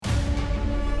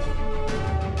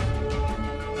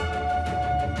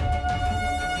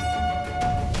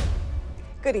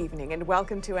Good evening and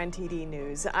welcome to NTD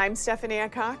News. I'm Stephanie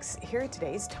Cox. Here are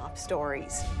today's top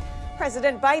stories.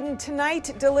 President Biden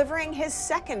tonight delivering his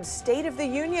second State of the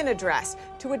Union address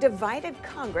to a divided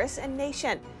Congress and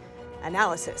nation.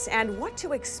 Analysis and what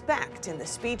to expect in the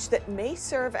speech that may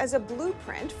serve as a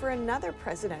blueprint for another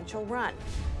presidential run.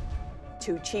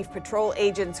 2 Chief Patrol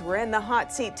agents were in the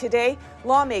hot seat today.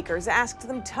 Lawmakers asked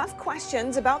them tough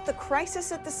questions about the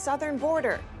crisis at the southern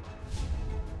border.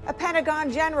 A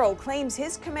Pentagon general claims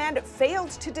his command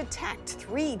failed to detect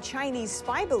 3 Chinese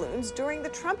spy balloons during the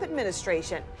Trump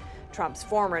administration. Trump's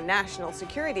former national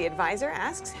security advisor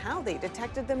asks how they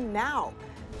detected them now.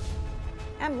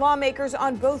 And lawmakers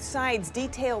on both sides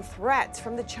detail threats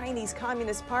from the Chinese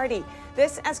Communist Party.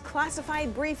 This as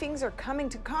classified briefings are coming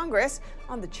to Congress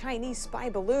on the Chinese spy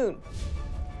balloon.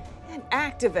 And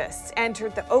activists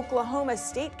entered the Oklahoma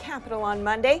State Capitol on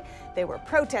Monday. They were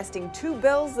protesting 2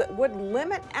 bills that would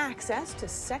limit access to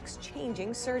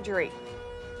sex-changing surgery.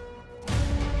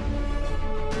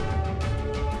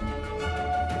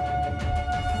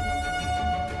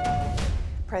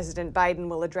 President Biden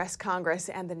will address Congress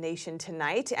and the nation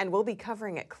tonight, and we'll be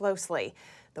covering it closely.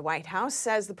 The White House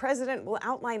says the president will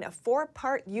outline a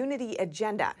 4-part unity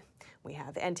agenda. We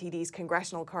have NTD's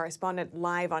congressional correspondent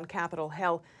live on Capitol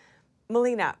Hill.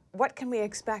 Melina, what can we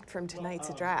expect from tonight's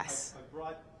address? I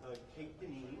brought Kate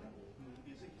Dineen,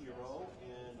 who is a hero,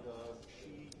 and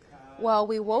she has... Well,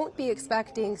 we won't be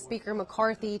expecting Speaker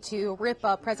McCarthy to rip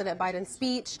up President Biden's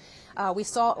speech. We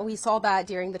saw that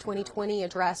during the 2020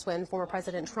 address when former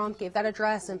President Trump gave that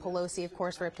address, and Pelosi, of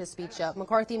course, ripped his speech up.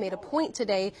 McCarthy made a point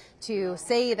today to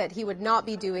say that he would not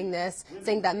be doing this,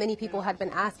 saying that many people had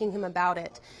been asking him about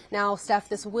it. Now, Steph,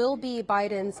 this will be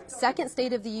Biden's second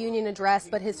State of the Union address,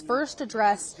 but his first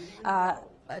address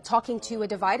talking to a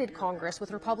divided Congress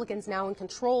with Republicans now in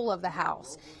control of the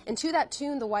House. And to that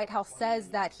tune, the White House says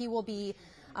that he will be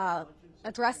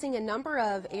addressing a number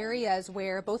of areas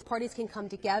where both parties can come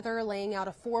together, laying out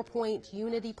a 4-point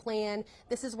unity plan.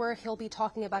 This is where he'll be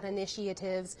talking about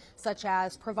initiatives such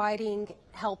as providing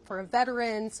help for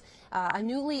veterans, a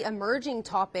newly emerging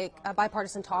topic, a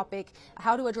bipartisan topic,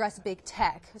 how to address big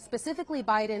tech. Specifically,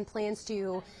 Biden plans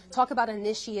to talk about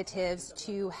initiatives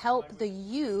to help the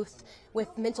youth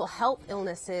with mental health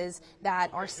illnesses that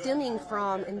are stemming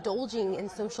from indulging in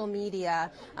social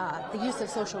media, the use of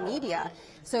social media.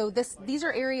 So these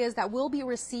are areas that will be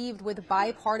received with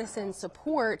bipartisan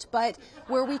support, but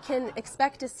where we can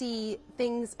expect to see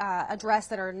things addressed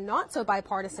that are not so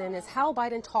bipartisan is how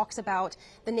Biden talks about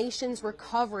the nation's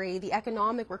recovery, the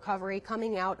economic recovery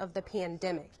coming out of the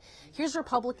pandemic. Here's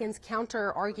Republicans'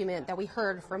 counter argument that we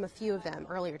heard from a few of them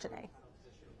earlier today.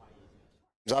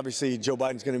 Obviously, Joe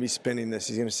Biden's going to be spinning this.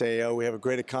 He's going to say, oh, we have a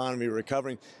great economy,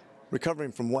 recovering.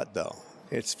 Recovering from what, though?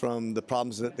 It's from the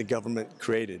problems that the government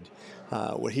created.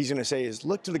 What he's going to say is,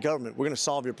 look to the government. We're going to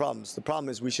solve your problems. The problem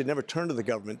is we should never turn to the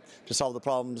government to solve the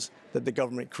problems that the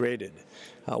government created.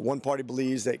 One party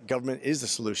believes that government is the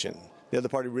solution. The other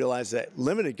party realizes that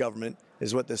limited government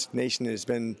is what this nation has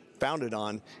been founded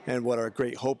on, and what our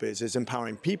great hope is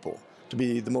empowering people to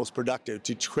be the most productive,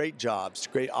 to create jobs, to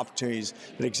create opportunities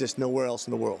that exist nowhere else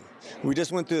in the world. We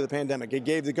just went through the pandemic. It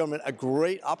gave the government a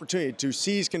great opportunity to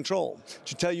seize control,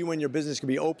 to tell you when your business can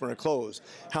be open or closed,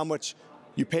 how much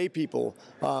you pay people,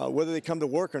 whether they come to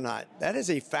work or not. That is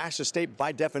a fascist state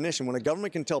by definition. When a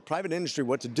government can tell private industry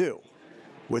what to do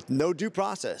with no due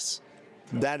process,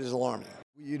 that is alarming.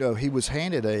 You know, he was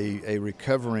handed a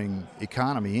recovering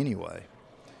economy anyway.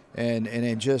 And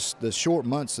in just the short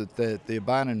months that the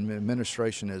Biden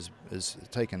administration has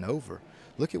taken over,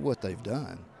 look at what they've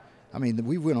done. I mean,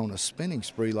 we went on a spending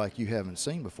spree like you haven't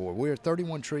seen before. We're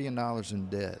 $31 trillion in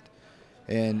debt.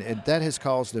 And that has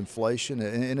caused inflation,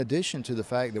 in addition to the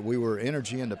fact that we were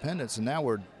energy independent, and now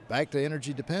we're back to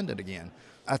energy dependent again.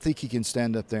 I think he can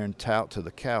stand up there and tout till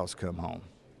the cows come home.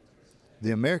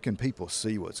 The American people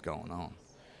see what's going on.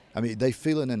 I mean, they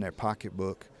feel it in their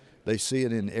pocketbook. They see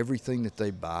it in everything that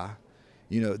they buy.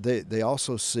 You know, they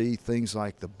also see things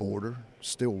like the border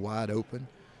still wide open.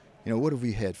 You know, what have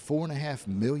we had? 4.5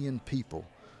 million people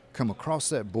come across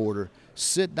that border,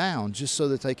 sit down just so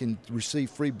that they can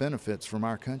receive free benefits from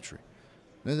our country.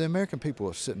 Now, the American people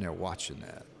are sitting there watching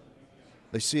that.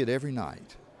 They see it every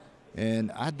night.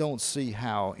 And I don't see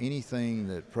how anything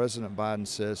that President Biden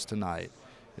says tonight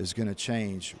is going to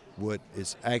change what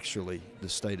is actually the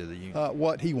State of the Union.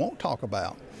 What he won't talk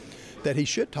about, that he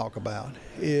should talk about,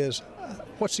 is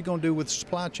what's he going to do with the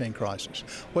supply chain crisis?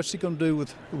 What's he going to do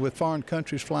with foreign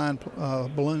countries flying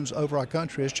balloons over our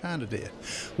country as China did?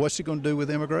 What's he going to do with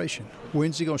immigration?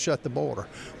 When's he going to shut the border?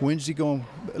 When's he going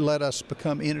to let us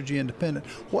become energy independent?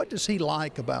 What does he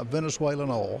like about Venezuelan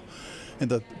oil and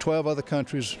the 12 other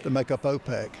countries that make up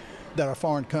OPEC that are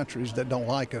foreign countries that don't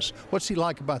like us. What's he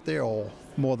like about their oil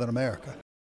more than America?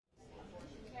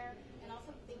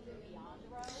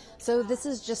 So this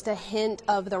is just a hint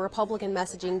of the Republican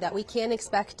messaging that we can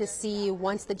expect to see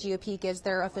once the GOP gives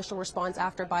their official response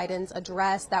after Biden's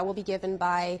address. That will be given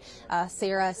by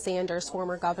Sarah Sanders,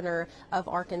 former governor of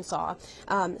Arkansas.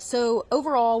 So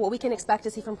overall, what we can expect to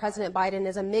see from President Biden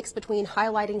is a mix between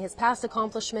highlighting his past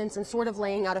accomplishments and sort of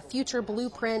laying out a future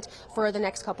blueprint for the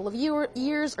next couple of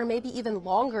years, or maybe even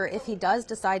longer if he does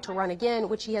decide to run again,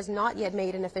 which he has not yet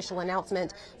made an official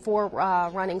announcement for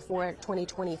running for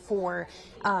 2024.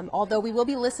 Although we will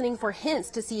be listening for hints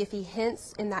to see if he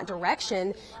hints in that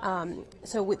direction.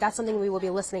 So that's something we will be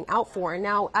listening out for.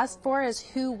 Now, as far as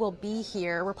who will be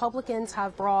here, Republicans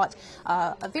have brought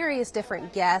various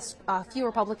different guests. A few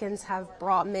Republicans have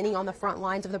brought many on the front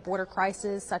lines of the border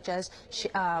crisis, such as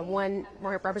one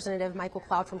Representative Michael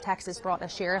Cloud from Texas brought a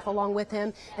sheriff along with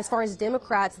him. As far as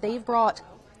Democrats, they've brought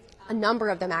a number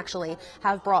of them actually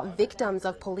have brought victims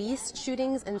of police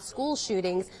shootings and school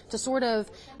shootings to sort of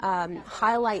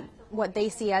highlight what they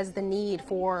see as the need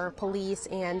for police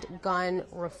and gun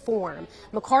reform.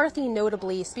 McCarthy,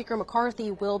 notably, Speaker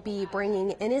McCarthy will be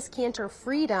bringing Enes Kanter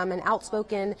Freedom, an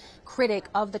outspoken critic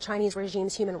of the Chinese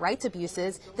regime's human rights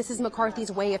abuses. This is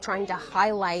McCarthy's way of trying to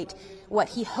highlight what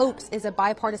he hopes is a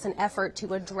bipartisan effort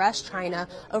to address China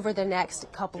over the next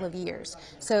couple of years.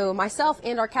 So myself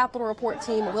and our Capitol Report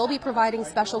team will be providing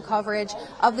special coverage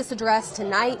of this address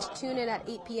tonight. Tune in at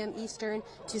 8 p.m. Eastern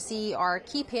to see our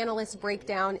key panelists break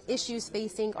down issues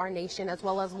facing our nation as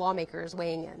well as lawmakers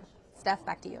weighing in. Steph,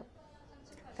 back to you.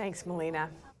 Thanks, Melina.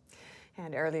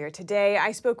 And earlier today,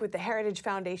 I spoke with the Heritage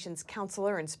Foundation's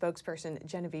counselor and spokesperson,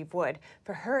 Genevieve Wood,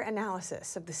 for her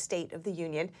analysis of the State of the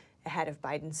Union ahead of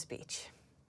Biden's speech.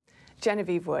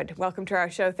 Genevieve Wood, welcome to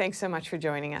our show. Thanks so much for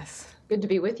joining us. Good to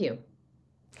be with you.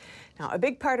 Now, a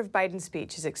big part of Biden's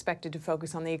speech is expected to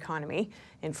focus on the economy.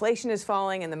 Inflation is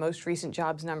falling and the most recent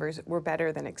jobs numbers were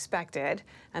better than expected.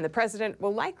 And the president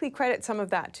will likely credit some of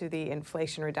that to the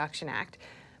Inflation Reduction Act.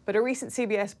 But a recent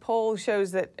CBS poll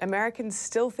shows that Americans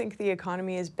still think the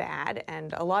economy is bad,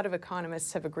 and a lot of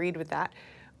economists have agreed with that.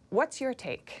 What's your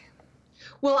take?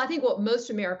 Well, I think what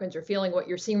most Americans are feeling, what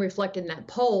you're seeing reflected in that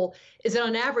poll, is that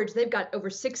on average, they've got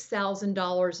over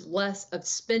 $6,000 less of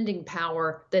spending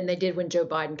power than they did when Joe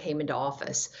Biden came into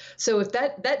office. So if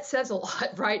that says a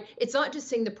lot, right? It's not just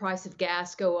seeing the price of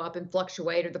gas go up and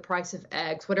fluctuate, or the price of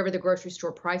eggs, whatever the grocery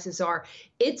store prices are.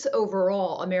 It's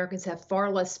overall, Americans have far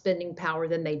less spending power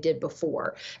than they did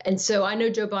before. And so I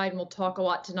know Joe Biden will talk a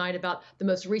lot tonight about the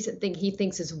most recent thing he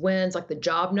thinks is wins, like the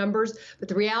job numbers. But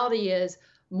the reality is,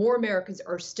 more Americans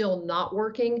are still not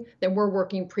working than were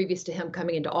working previous to him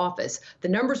coming into office. The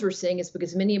numbers we're seeing is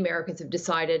because many Americans have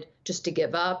decided just to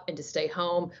give up and to stay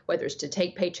home, whether it's to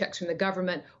take paychecks from the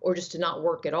government or just to not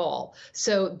work at all.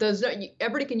 So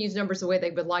everybody can use numbers the way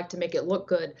they would like to make it look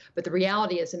good, but the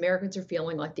reality is Americans are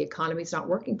feeling like the economy is not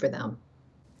working for them.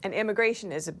 And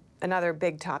immigration is another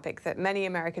big topic that many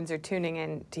Americans are tuning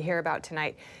in to hear about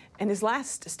tonight. In his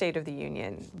last State of the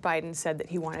Union, Biden said that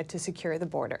he wanted to secure the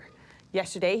border.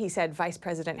 Yesterday, he said Vice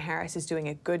President Harris is doing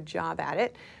a good job at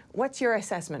it. What's your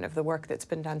assessment of the work that's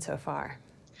been done so far?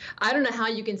 I don't know how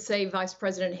you can say Vice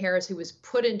President Harris, who was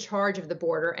put in charge of the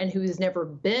border and who has never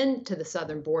been to the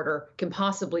southern border, can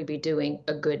possibly be doing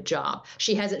a good job.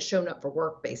 She hasn't shown up for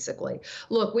work, basically.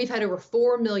 Look, we've had over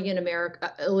 4 million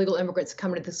illegal immigrants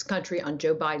come into this country on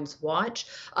Joe Biden's watch.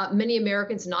 Many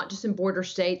Americans, not just in border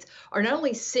states, are not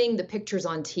only seeing the pictures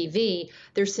on TV,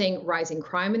 they're seeing rising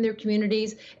crime in their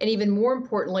communities. And even more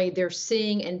importantly, they're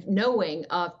seeing and knowing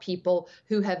of people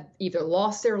who have either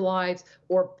lost their lives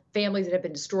or families that have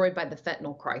been destroyed by the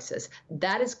fentanyl crisis.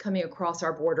 That is coming across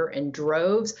our border in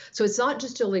droves. So it's not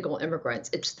just illegal immigrants,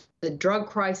 it's the drug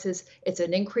crisis, it's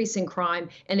an increase in crime.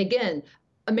 And again,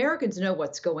 Americans know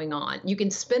what's going on. You can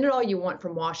spin it all you want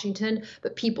from Washington,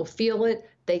 but people feel it,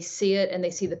 they see it, and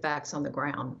they see the facts on the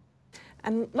ground.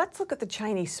 And let's look at the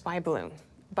Chinese spy balloon.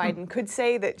 Biden could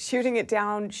say that shooting it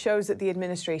down shows that the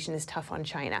administration is tough on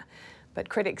China. But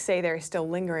critics say there are still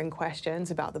lingering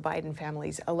questions about the Biden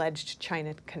family's alleged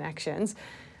China connections.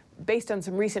 Based on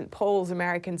some recent polls,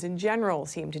 Americans in general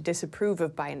seem to disapprove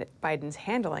of Biden's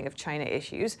handling of China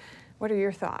issues. What are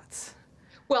your thoughts?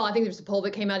 Well, I think there's a poll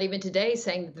that came out even today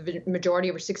saying that the majority,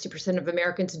 over 60% of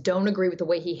Americans, don't agree with the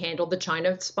way he handled the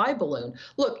China spy balloon.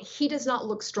 Look, he does not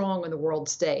look strong on the world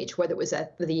stage, whether it was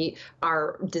at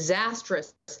our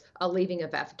disastrous leaving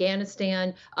of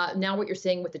Afghanistan, now what you're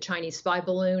seeing with the Chinese spy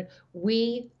balloon.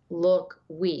 We look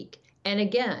weak. And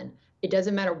again, It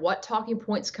doesn't matter what talking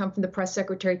points come from the press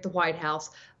secretary at the White House.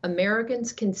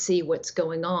 Americans can see what's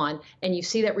going on, and you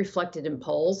see that reflected in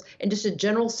polls and just a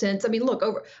general sense. I mean, look,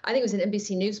 I think it was an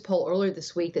NBC News poll earlier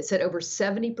this week that said over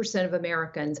 70% of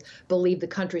Americans believe the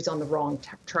country's on the wrong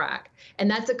track. And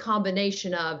that's a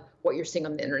combination of what you're seeing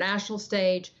on the international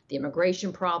stage, the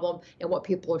immigration problem, and what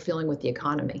people are feeling with the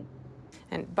economy.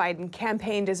 And Biden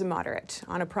campaigned as a moderate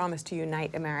on a promise to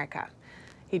unite America.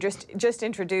 He just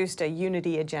introduced a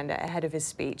unity agenda ahead of his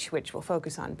speech, which will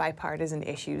focus on bipartisan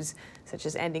issues such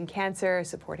as ending cancer,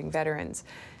 supporting veterans.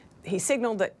 He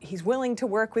signaled that he's willing to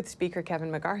work with Speaker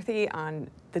Kevin McCarthy on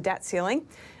the debt ceiling.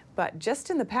 But just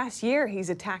in the past year, he's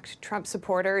attacked Trump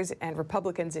supporters and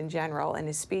Republicans in general in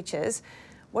his speeches.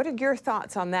 What are your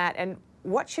thoughts on that? And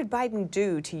what should Biden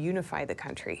do to unify the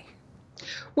country?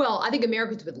 Well, I think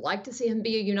Americans would like to see him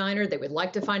be a uniter. They would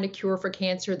like to find a cure for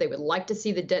cancer. They would like to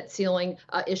see the debt ceiling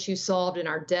issue solved and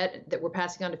our debt that we're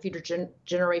passing on to future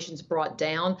generations brought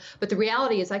down. But the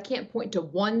reality is I can't point to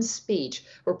one speech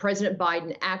where President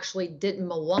Biden actually didn't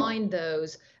malign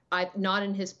those not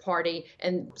in his party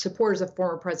and supporters of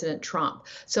former President Trump.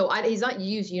 So he's not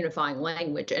used unifying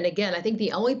language. And again, I think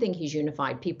the only thing he's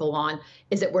unified people on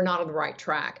is that we're not on the right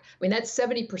track. I mean, that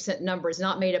 70% number is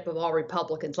not made up of all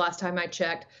Republicans. Last time I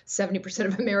checked, 70%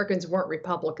 of Americans weren't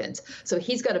Republicans. So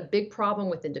he's got a big problem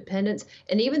with independents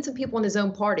and even some people in his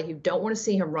own party who don't want to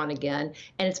see him run again.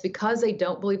 And it's because they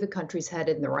don't believe the country's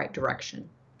headed in the right direction.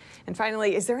 And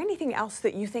finally, is there anything else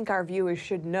that you think our viewers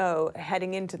should know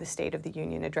heading into the State of the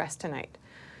Union address tonight?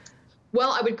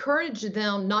 Well, I would encourage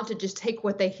them not to just take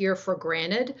what they hear for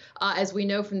granted. As we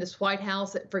know from this White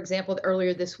House, for example,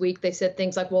 earlier this week, they said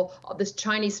things like, well, this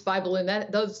Chinese spy balloon,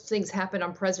 those things happened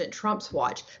on President Trump's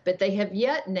watch. But they have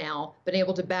yet now been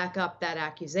able to back up that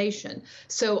accusation.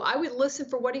 So I would listen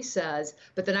for what he says,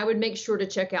 but then I would make sure to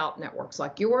check out networks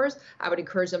like yours. I would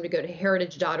encourage them to go to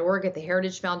heritage.org at the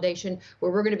Heritage Foundation,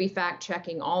 where we're going to be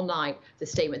fact-checking all night the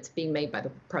statements being made by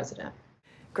the president.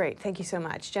 Great. Thank you so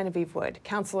much. Genevieve Wood,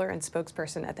 counselor and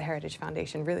spokesperson at the Heritage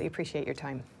Foundation. Really appreciate your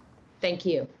time. Thank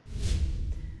you.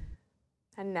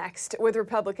 And next, with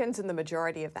Republicans in the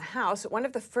majority of the House, one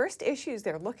of the first issues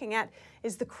they're looking at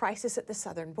is the crisis at the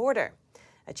southern border.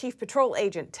 A chief patrol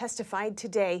agent testified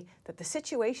today that the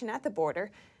situation at the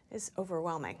border is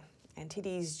overwhelming.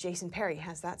 NTD's Jason Perry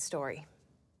has that story.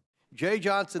 Jay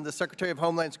Johnson, the Secretary of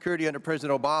Homeland Security under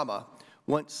President Obama,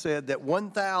 once said that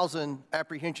 1,000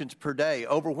 apprehensions per day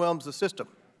overwhelms the system.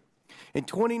 In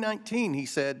 2019, he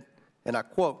said, and I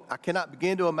quote, "I cannot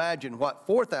begin to imagine what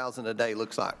 4,000 a day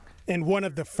looks like." In one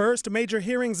of the first major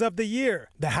hearings of the year,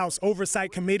 the House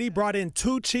Oversight Committee brought in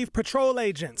 2 chief patrol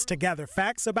agents to gather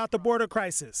facts about the border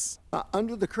crisis.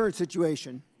 Under the current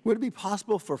situation, would it be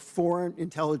possible for foreign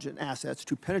intelligence assets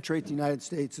to penetrate the United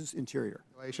States' interior?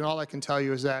 All I can tell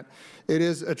you is that it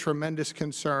is a tremendous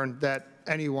concern that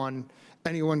anyone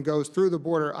goes through the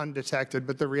border undetected,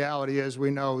 but the reality is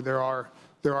we know there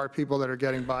are people that are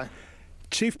getting by.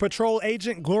 Chief Patrol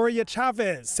Agent Gloria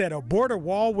Chavez said a border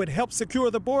wall would help secure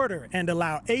the border and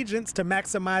allow agents to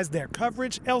maximize their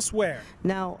coverage elsewhere.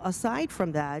 Now, aside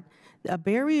from that, a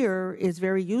barrier is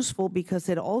very useful because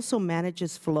it also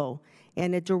manages flow,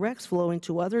 and it directs flow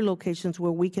into other locations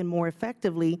where we can more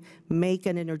effectively make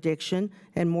an interdiction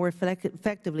and more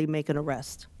effectively make an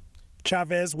arrest.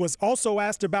 Chavez was also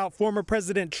asked about former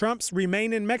President Trump's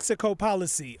Remain in Mexico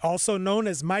policy, also known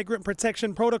as Migrant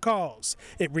Protection Protocols.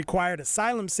 It required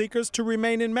asylum seekers to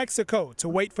remain in Mexico to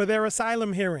wait for their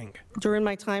asylum hearing. During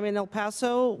my time in El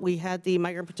Paso, we had the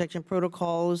Migrant Protection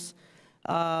Protocols,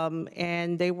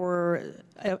 and they were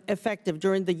effective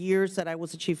during the years that I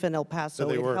was a chief in El Paso. So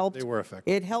they were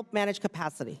effective. It helped manage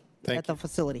capacity at the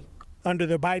facility. Under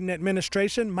the Biden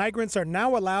administration, migrants are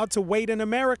now allowed to wait in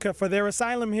America for their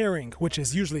asylum hearing, which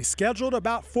is usually scheduled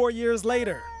about 4 years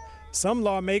later. Some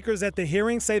lawmakers at the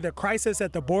hearing say the crisis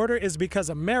at the border is because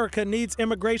America needs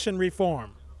immigration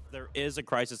reform. There is a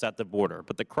crisis at the border,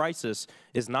 but the crisis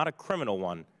is not a criminal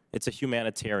one. It's a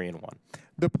humanitarian one.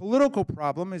 The political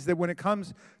problem is that when it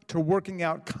comes to working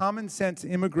out common sense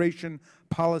immigration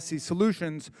policy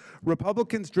solutions,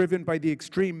 Republicans driven by the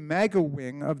extreme MAGA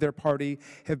wing of their party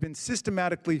have been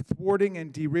systematically thwarting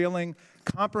and derailing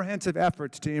comprehensive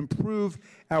efforts to improve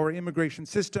our immigration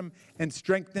system and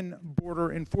strengthen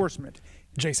border enforcement.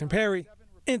 Jason Perry,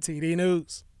 NTD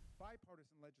News.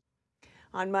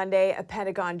 On Monday, a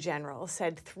Pentagon general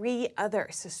said 3 other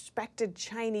suspected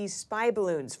Chinese spy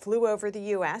balloons flew over the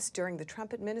U.S. during the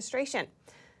Trump administration.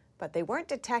 But they weren't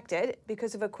detected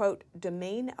because of a, quote,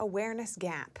 domain awareness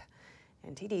gap.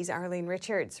 NTD's Arlene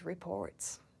Richards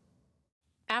reports.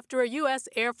 After a U.S.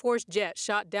 Air Force jet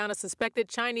shot down a suspected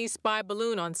Chinese spy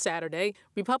balloon on Saturday,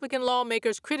 Republican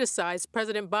lawmakers criticized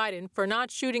President Biden for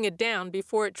not shooting it down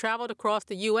before it traveled across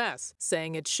the U.S.,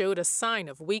 saying it showed a sign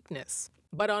of weakness.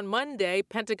 But on Monday,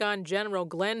 Pentagon General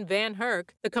Glenn Van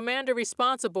Herk, the commander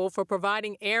responsible for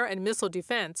providing air and missile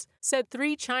defense, said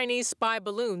 3 Chinese spy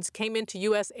balloons came into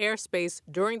U.S. airspace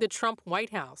during the Trump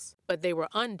White House, but they were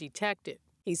undetected.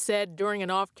 He said during an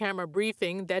off-camera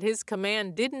briefing that his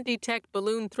command didn't detect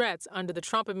balloon threats under the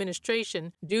Trump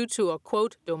administration due to a,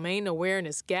 quote, domain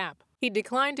awareness gap. He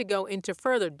declined to go into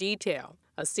further detail.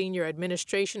 A senior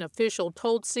administration official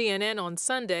told CNN on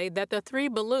Sunday that the 3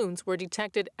 balloons were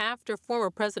detected after former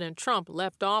President Trump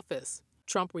left office.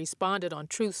 Trump responded on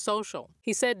Truth Social.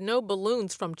 He said no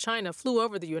balloons from China flew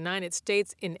over the United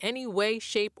States in any way,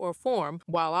 shape, or form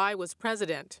while I was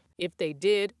president. If they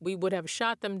did, we would have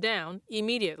shot them down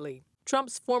immediately.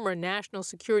 Trump's former national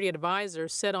security advisor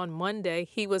said on Monday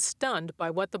he was stunned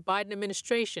by what the Biden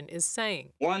administration is saying.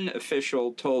 One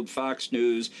official told Fox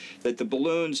News that the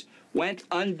balloons went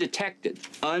undetected,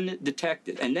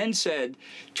 and then said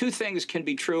 2 things can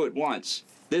be true at once.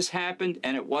 This happened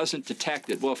and it wasn't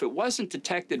detected. Well, if it wasn't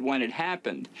detected when it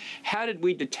happened, how did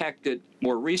we detect it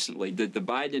more recently? Did the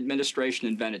Biden administration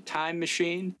invent a time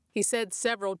machine? He said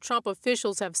several Trump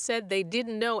officials have said they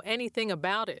didn't know anything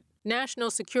about it. National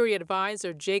Security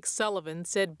Advisor Jake Sullivan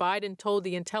said Biden told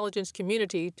the intelligence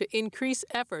community to increase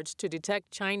efforts to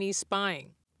detect Chinese spying.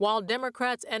 While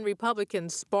Democrats and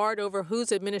Republicans sparred over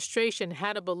whose administration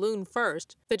had a balloon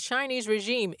first, the Chinese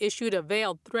regime issued a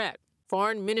veiled threat.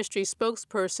 Foreign Ministry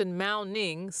spokesperson Mao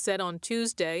Ning said on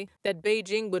Tuesday that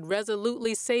Beijing would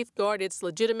resolutely safeguard its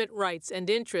legitimate rights and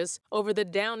interests over the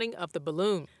downing of the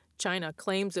balloon. China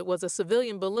claims it was a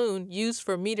civilian balloon used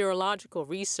for meteorological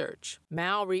research.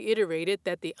 Mao reiterated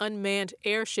that the unmanned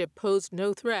airship posed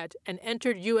no threat and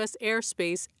entered U.S.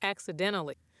 airspace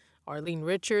accidentally. Arlene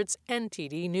Richards,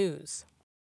 NTD News.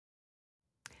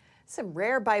 Some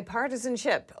rare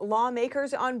bipartisanship.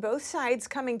 Lawmakers on both sides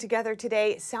coming together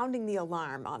today, sounding the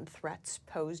alarm on threats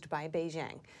posed by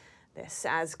Beijing. This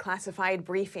as classified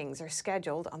briefings are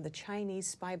scheduled on the Chinese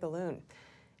spy balloon.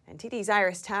 NTD's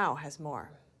Iris Tao has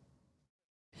more.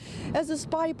 As the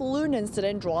spy balloon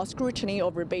incident draws scrutiny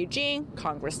over Beijing,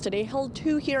 Congress today held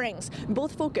 2 hearings,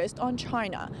 both focused on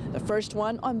China. The first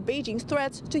one on Beijing's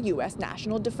threats to U.S.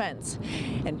 national defense.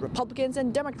 And Republicans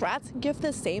and Democrats give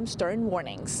the same stern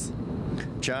warnings.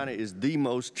 China is the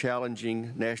most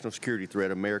challenging national security threat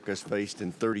America has faced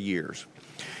in 30 years.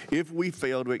 If we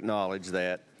fail to acknowledge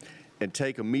that and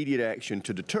take immediate action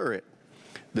to deter it,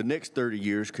 the next 30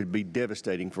 years could be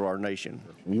devastating for our nation.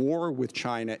 War with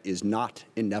China is not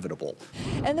inevitable.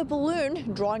 And the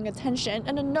balloon drawing attention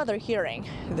in another hearing,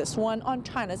 this one on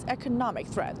China's economic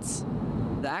threats.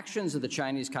 The actions of the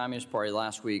Chinese Communist Party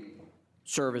last week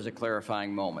serve as a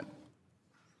clarifying moment.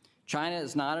 China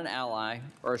is not an ally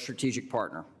or a strategic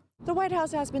partner. The White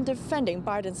House has been defending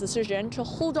Biden's decision to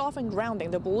hold off on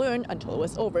grounding the balloon until it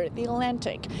was over the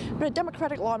Atlantic. But a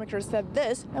Democratic lawmaker said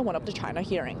this at one of the China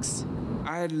hearings.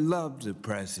 I love the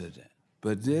president,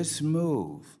 but this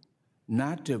move,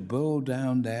 not to blow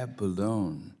down that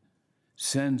balloon,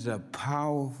 sends a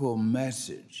powerful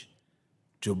message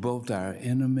to both our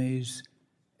enemies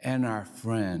and our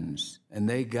friends, and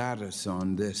they got us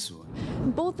on this one.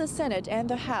 Both the Senate and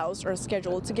the House are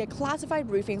scheduled to get classified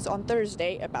briefings on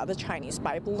Thursday about the Chinese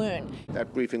spy balloon.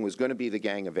 That briefing was going to be the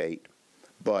Gang of 8,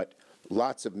 but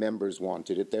lots of members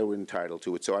wanted it. They were entitled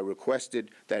to it. So I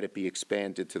requested that it be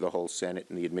expanded to the whole Senate,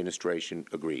 and the administration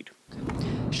agreed.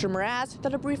 Schumer adds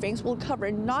that the briefings will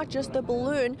cover not just the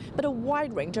balloon, but a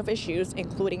wide range of issues,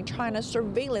 including China's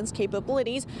surveillance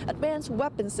capabilities, advanced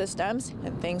weapon systems,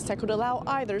 and things that could allow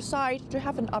either side to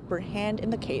have an upper hand in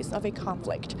the case of a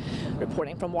conflict.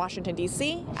 Reporting from Washington,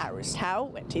 D.C., Iris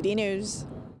Tao, NTD News.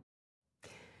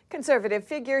 Conservative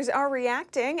figures are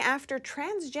reacting after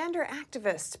transgender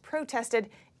activists protested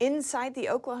inside the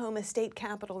Oklahoma State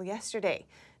Capitol yesterday.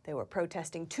 They were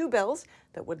protesting 2 bills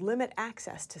that would limit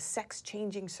access to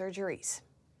sex-changing surgeries.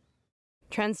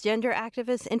 Transgender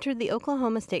activists entered the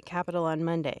Oklahoma State Capitol on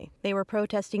Monday. They were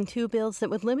protesting 2 bills that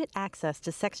would limit access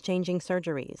to sex-changing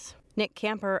surgeries. Nick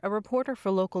Camper, a reporter for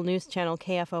local news channel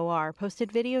KFOR,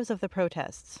 posted videos of the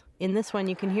protests. In this one,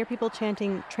 you can hear people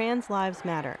chanting, "Trans Lives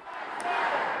Matter."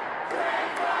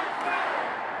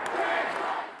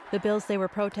 The bills they were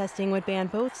protesting would ban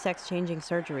both sex-changing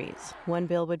surgeries. One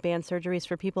bill would ban surgeries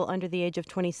for people under the age of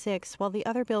 26, while the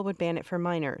other bill would ban it for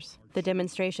minors. The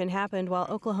demonstration happened while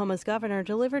Oklahoma's governor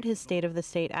delivered his State of the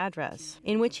State address,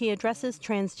 in which he addresses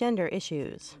transgender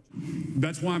issues.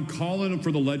 That's why I'm calling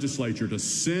for the legislature to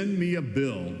send me a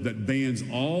bill that bans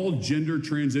all gender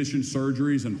transition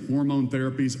surgeries and hormone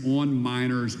therapies on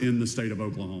minors in the state of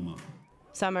Oklahoma.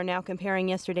 Some are now comparing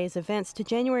yesterday's events to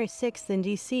January 6th in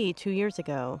D.C. 2 years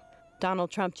ago. Donald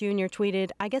Trump Jr.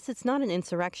 tweeted, "I guess it's not an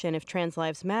insurrection if Trans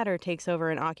Lives Matter takes over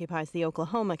and occupies the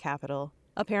Oklahoma Capitol.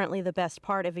 Apparently the best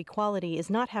part of equality is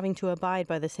not having to abide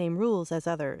by the same rules as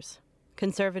others."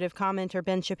 Conservative commenter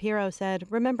Ben Shapiro said,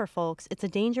 "Remember, folks, it's a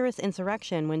dangerous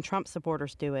insurrection when Trump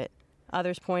supporters do it."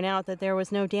 Others point out that there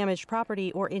was no damaged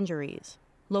property or injuries.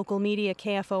 Local media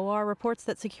KFOR reports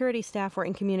that security staff were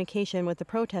in communication with the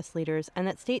protest leaders and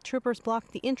that state troopers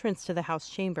blocked the entrance to the House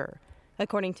chamber.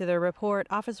 According to their report,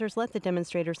 officers let the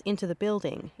demonstrators into the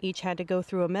building. Each had to go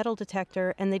through a metal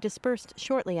detector, and they dispersed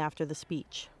shortly after the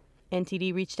speech.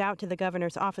 NTD reached out to the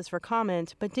governor's office for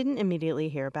comment, but didn't immediately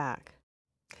hear back.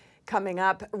 Coming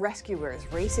up, rescuers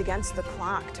race against the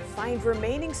clock to find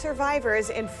remaining survivors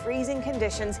in freezing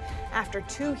conditions after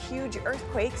 2 huge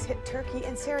earthquakes hit Turkey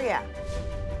and Syria.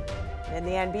 In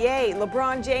the NBA,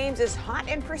 LeBron James is hot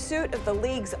in pursuit of the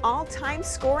league's all-time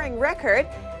scoring record,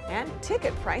 and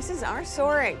ticket prices are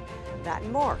soaring. That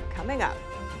and more coming up.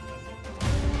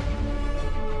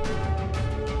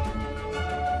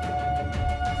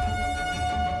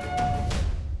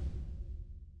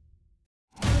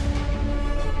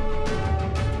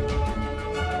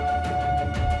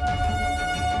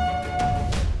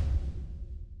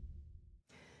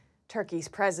 Turkey's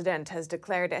president has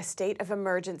declared a state of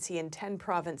emergency in 10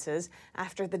 provinces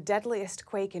after the deadliest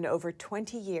quake in over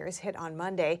 20 years hit on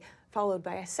Monday, followed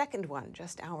by a second one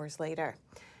just hours later.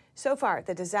 So far,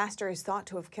 the disaster is thought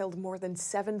to have killed more than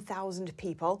 7,000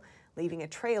 people, leaving a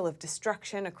trail of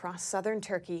destruction across southern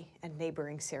Turkey and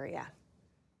neighboring Syria.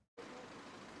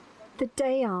 The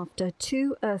day after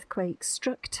 2 earthquakes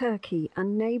struck Turkey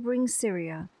and neighboring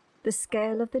Syria, the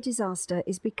scale of the disaster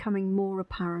is becoming more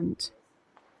apparent.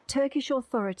 Turkish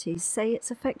authorities say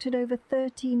it's affected over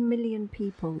 13 million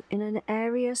people in an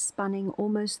area spanning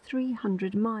almost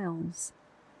 300 miles.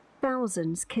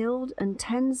 Thousands killed and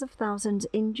tens of thousands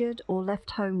injured or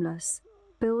left homeless.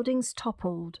 Buildings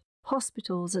toppled,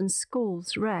 hospitals and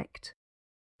schools wrecked.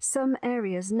 Some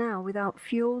areas now without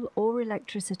fuel or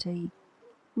electricity.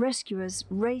 Rescuers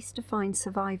race to find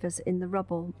survivors in the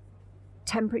rubble.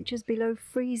 Temperatures below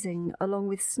freezing, along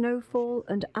with snowfall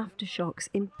and aftershocks,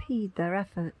 impede their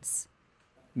efforts.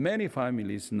 Many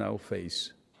families now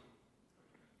face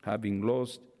having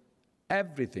lost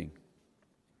everything,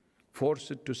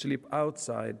 forced to sleep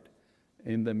outside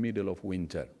in the middle of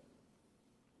winter.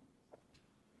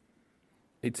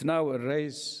 It's now a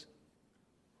race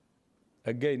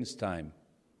against time.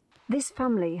 This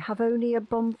family have only a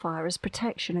bonfire as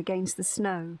protection against the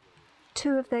snow.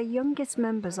 2 of their youngest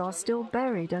members are still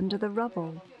buried under the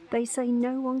rubble. They say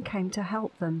no one came to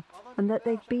help them and that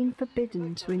they've been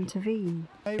forbidden to intervene.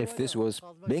 If this was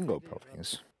Bingo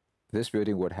province, this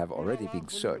building would have already been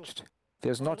searched.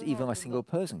 There's not even a single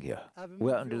person here.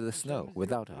 We're under the snow,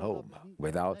 without a home,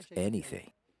 without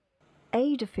anything.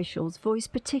 Aid officials voice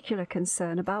particular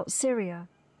concern about Syria.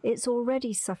 It's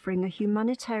already suffering a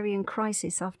humanitarian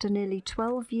crisis after nearly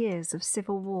 12 years of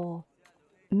civil war.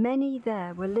 Many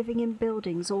there were living in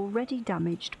buildings already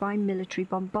damaged by military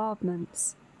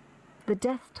bombardments. The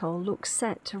death toll looks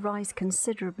set to rise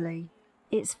considerably.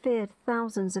 It's feared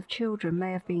thousands of children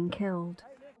may have been killed.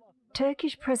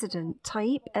 Turkish President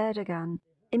Tayyip Erdogan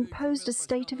imposed a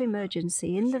state of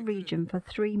emergency in the region for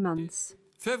 3 months.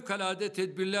 The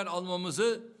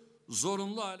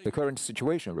current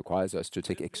situation requires us to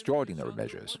take extraordinary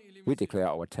measures. We declare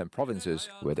our 10 provinces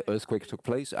where the earthquake took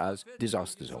place as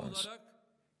disaster zones.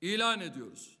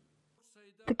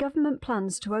 The government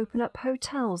plans to open up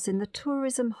hotels in the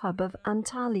tourism hub of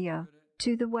Antalya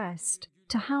to the west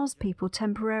to house people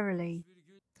temporarily.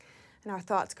 And our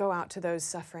thoughts go out to those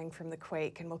suffering from the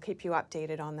quake, and we'll keep you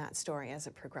updated on that story as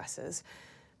it progresses.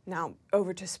 Now,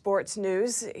 over to sports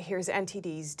news. Here's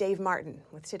NTD's Dave Martin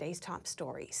with today's top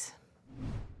stories.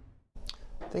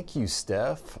 Thank you,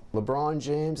 Steph. LeBron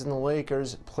James and the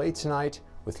Lakers play tonight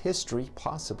with history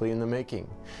possibly in the making.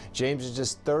 James is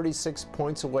just 36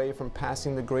 points away from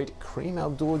passing the great Kareem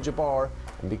Abdul-Jabbar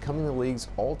and becoming the league's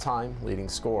all-time leading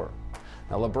scorer.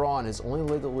 Now, LeBron has only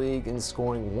led the league in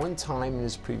scoring 1 time in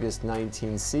his previous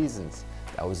 19 seasons.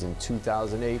 That was in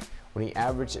 2008 when he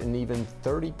averaged an even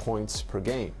 30 points per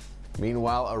game.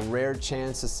 Meanwhile, a rare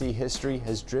chance to see history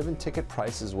has driven ticket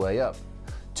prices way up.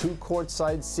 2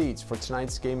 courtside seats for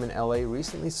tonight's game in LA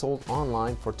recently sold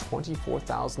online for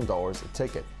 $24,000 a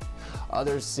ticket.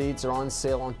 Other seats are on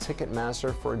sale on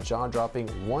Ticketmaster for a jaw-dropping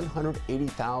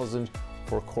 $180,000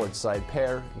 for a courtside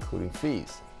pair, including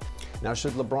fees. Now,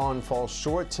 should LeBron fall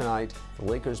short tonight, the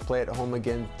Lakers play at home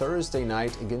again Thursday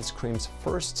night against Kareem's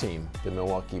first team, the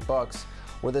Milwaukee Bucks,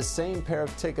 where the same pair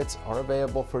of tickets are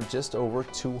available for just over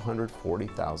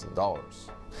 $240,000.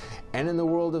 And in the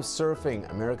world of surfing,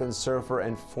 American surfer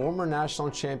and former national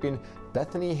champion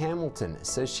Bethany Hamilton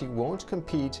says she won't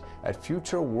compete at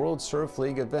future World Surf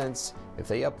League events if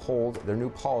they uphold their new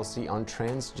policy on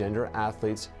transgender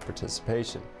athletes'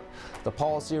 participation. The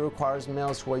policy requires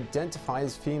males who identify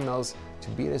as females to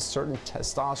be at a certain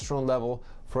testosterone level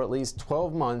for at least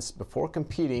 12 months before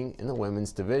competing in the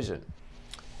women's division.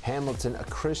 Hamilton, a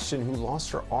Christian who lost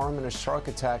her arm in a shark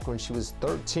attack when she was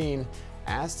 13,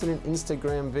 asked in an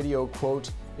Instagram video, quote,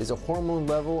 "Is a hormone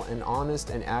level an honest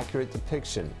and accurate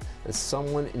depiction that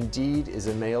someone indeed is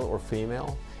a male or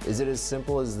female? Is it as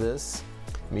simple as this?"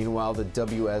 Meanwhile, the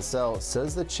WSL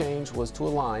says the change was to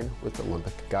align with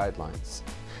Olympic guidelines.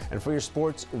 And for your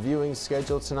sports viewing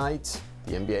schedule tonight,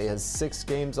 the NBA has 6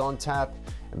 games on tap.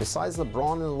 And besides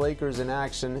LeBron and the Lakers in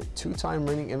action, 2-time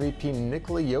reigning MVP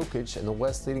Nikola Jokic and the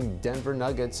West-leading Denver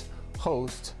Nuggets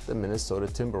host the Minnesota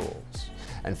Timberwolves.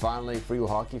 And finally, for you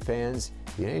hockey fans,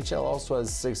 the NHL also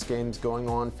has 6 games going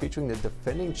on featuring the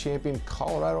defending champion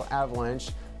Colorado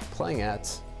Avalanche playing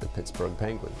at the Pittsburgh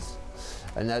Penguins.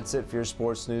 And that's it for your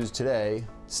sports news today.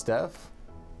 Steph,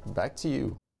 back to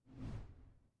you.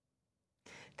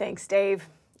 Thanks, Dave.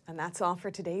 And that's all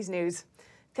for today's news.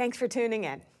 Thanks for tuning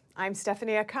in. I'm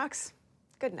Stephanie Cox.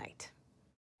 Good night.